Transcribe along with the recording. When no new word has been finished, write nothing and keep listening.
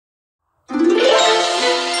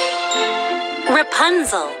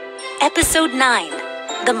Rapunzel, Episode 9,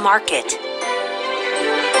 The Market.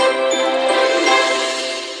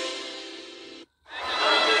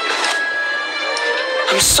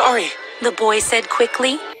 I'm sorry, the boy said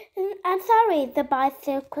quickly. I'm sorry, the boy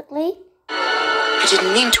said quickly. I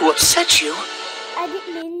didn't mean to upset you. I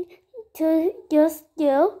didn't mean to use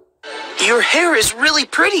you. Your hair is really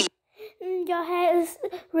pretty. Your hair is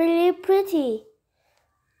really pretty.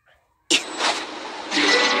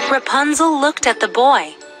 Rapunzel looked at the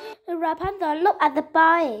boy. Rapunzel looked at the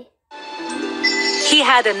boy. He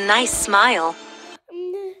had a nice smile.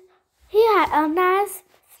 He had a nice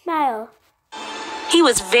smile. He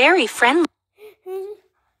was very friendly.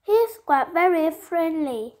 He's quite very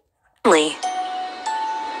friendly.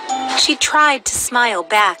 She tried to smile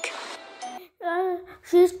back.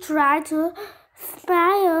 She tried to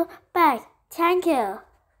smile back. Thank you.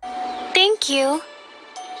 Thank you.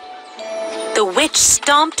 The witch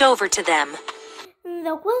stomped over to them.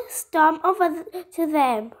 The witch stomped over to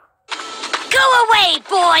them. Go away,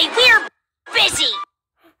 boy! We're busy!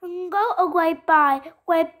 Go away, boy.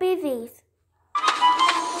 We're busy.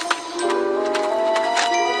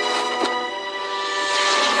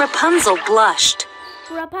 Rapunzel blushed.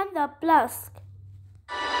 Rapunzel blushed.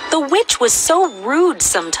 The witch was so rude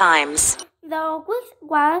sometimes. The witch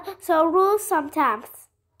was so rude sometimes.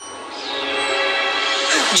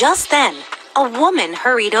 Just then, a woman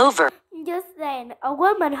hurried over. Just then, a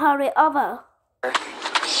woman hurried over.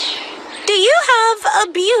 Do you have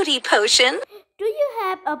a beauty potion? Do you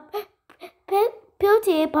have a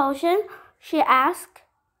beauty potion? She asked.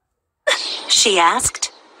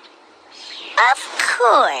 Of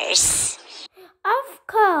course. Of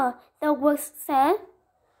course, the witch said.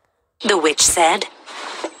 The witch said.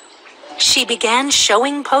 She began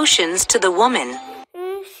showing potions to the woman.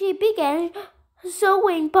 She began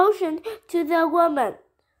showing potions to the woman.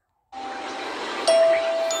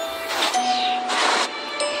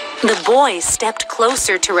 The boy stepped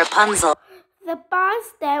closer to Rapunzel. The boy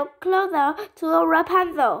stepped closer to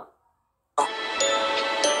Rapunzel.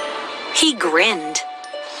 He grinned.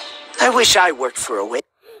 I wish I worked for a witch.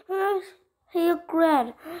 He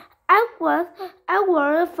grinned. I work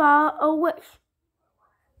for a witch.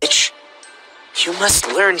 Witch, you must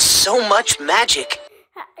learn so much magic.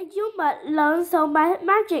 You must learn so much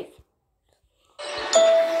magic.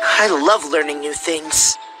 I love learning new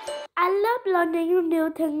things. I love learning new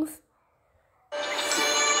things.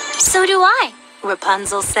 So do I.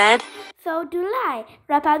 Rapunzel said. So do I,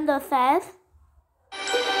 Rapunzel says.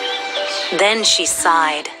 Then she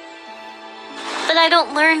sighed. But I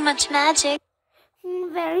don't learn much magic.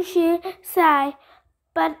 Then she sighed,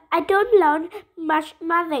 but I don't learn much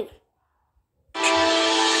magic.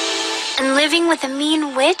 And living with a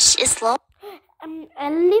mean witch is lonely.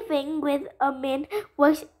 And living with a mean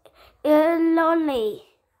witch is lonely.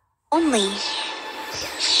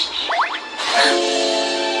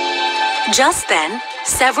 Just then,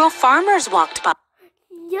 several farmers walked by.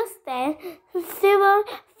 Just then, several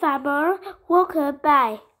farmers walked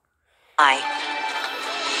by.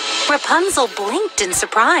 Rapunzel blinked in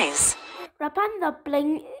surprise. Rapunzel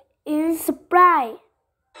blinked in surprise.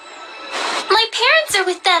 My parents are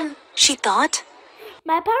with them, she thought.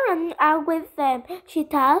 My parents are with them, she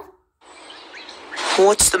thought.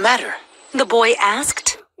 What's the matter? The boy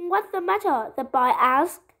asked. What's the matter? The boy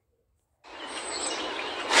asked.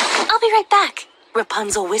 I'll be right back,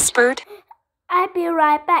 Rapunzel whispered. I'll be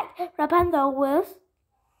right back, Rapunzel whispered.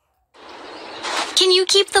 Can you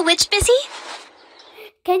keep the witch busy?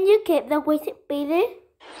 Can you keep the witch busy?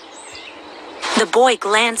 The boy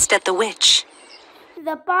glanced at the witch.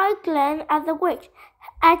 The boy glanced at the witch.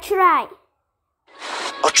 I tried.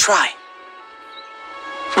 I'll try.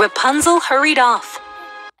 Rapunzel hurried off.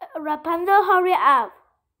 Rapunzel hurried up.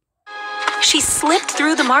 She slipped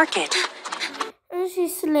through the market. She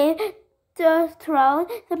slipped through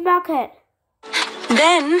the market.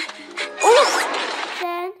 Then,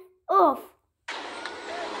 oof!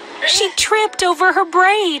 She tripped over her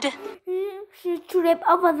braid. She tripped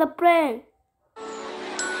over the braid.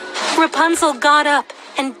 Rapunzel got up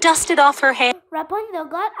and dusted off her hair. Rapunzel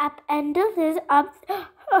got up and dusted off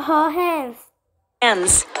her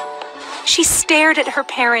hands. She stared at her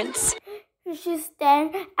parents. She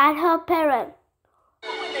stared at her parents.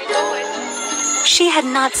 She had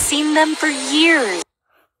not seen them for years.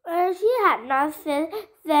 She had not seen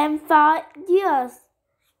them for years.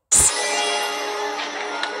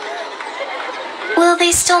 Will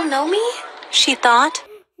they still know me? She thought.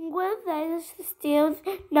 Will they still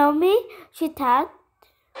know me? She thought.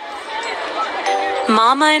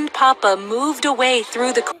 Mama and Papa moved away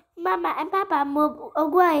through the Mama and Papa moved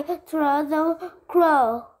away through the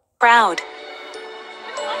crowd.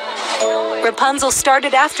 Rapunzel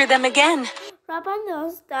started after them again.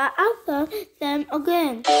 Rapunzel started after them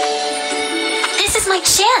again. This is my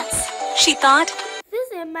chance. She thought.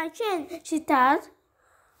 This is my chance, she thought.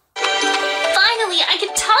 Finally, I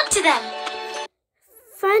can talk to them.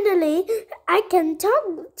 Finally, I can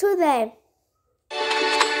talk to them.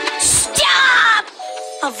 Stop!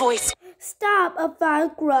 A voice Stop, a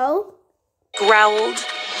voice growled.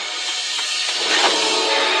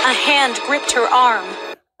 A hand gripped her arm.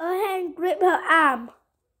 A hand gripped her arm.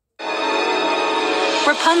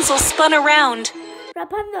 Rapunzel spun around.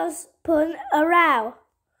 Rapunzel spun around.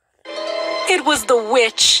 It was the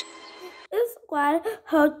witch. It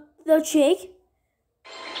was the chick.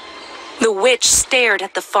 The witch stared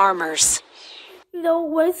at the farmers. The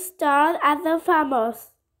witch stared at the farmers.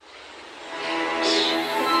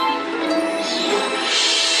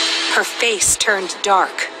 Her face turned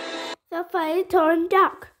dark. The face turned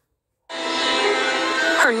dark.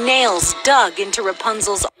 Her nails dug into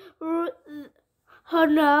Rapunzel's Her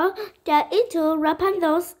nail got into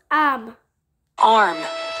Rapunzel's arm.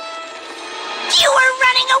 You were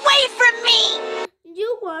running away from me!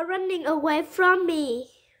 You were running away from me.